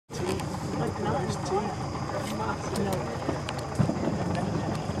Nice teeth.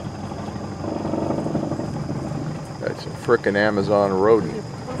 That's a frickin' Amazon rodent.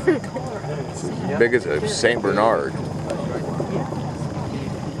 It's as big as a Saint Bernard. You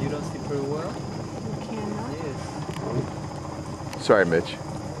don't see very well? Yes. Sorry, Mitch.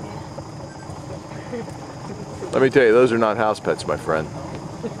 Let me tell you, those are not house pets, my friend.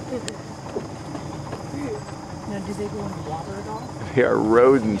 Now, do they go in water at all? They are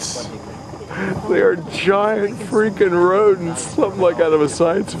rodents. They are giant freaking rodents. Something like out of a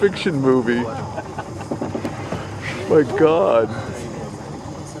science fiction movie. My God.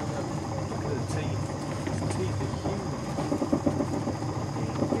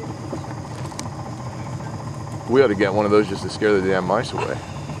 We ought to get one of those just to scare the damn mice away.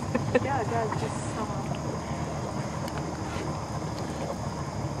 Yeah, that just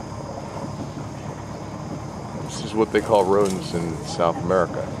This is what they call rodents in South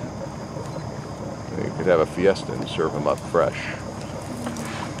America. You could have a fiesta and serve them up fresh.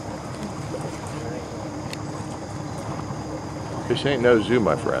 This ain't no zoo,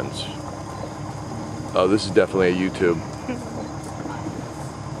 my friends. Oh, this is definitely a YouTube.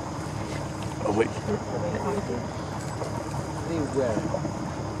 Oh, wait.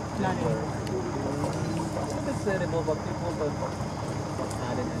 not in. It's edible, but people don't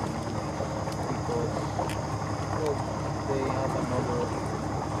add it because they have another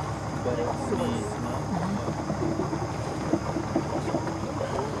better seed,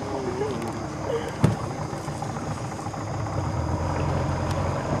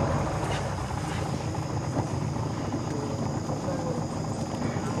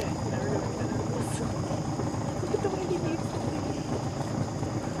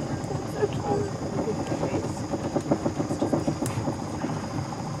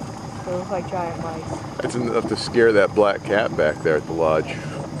 They look like giant mice. That's enough to scare that black cat back there at the lodge.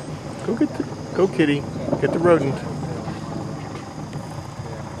 Go kitty, get the rodent.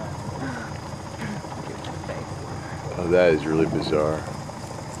 Oh, that is really bizarre.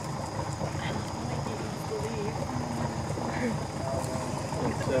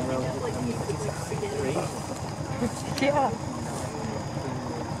 Yeah.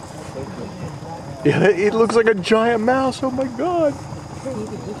 Yeah, it looks like a giant mouse. Oh my God.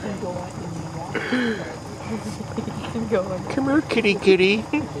 Come here, kitty, kitty.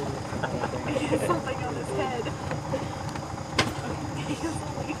 Something on his head.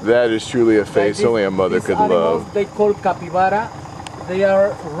 That is truly a face only a mother could love. They call capybara. They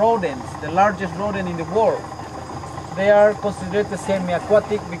are rodents, the largest rodent in the world. They are considered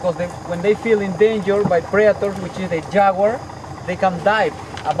semi-aquatic because when they feel in danger by predators, which is the jaguar, they can dive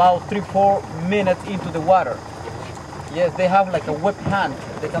about 3-4 minutes into the water. Yes, they have like a web hand.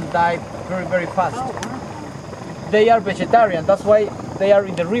 They can dive very, very fast. They are vegetarian. That's why they are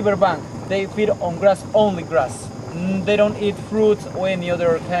in the riverbank. They feed on grass, only grass. They don't eat fruits or any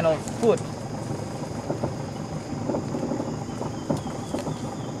other kind of food.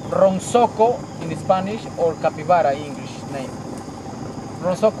 Ronsoco in Spanish or capybara English name.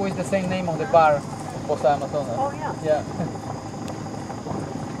 Ronsoco is the same name of the bar in Poza Amazonas. Oh yeah. Yeah.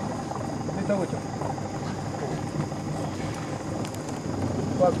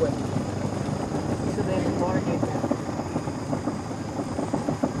 ¿Cuál fue? So they have a bargain.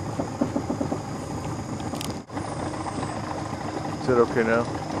 Is that okay now?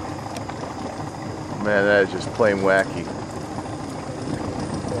 Man, that is just plain wacky.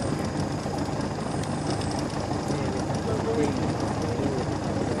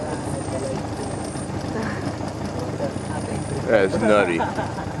 That is nutty.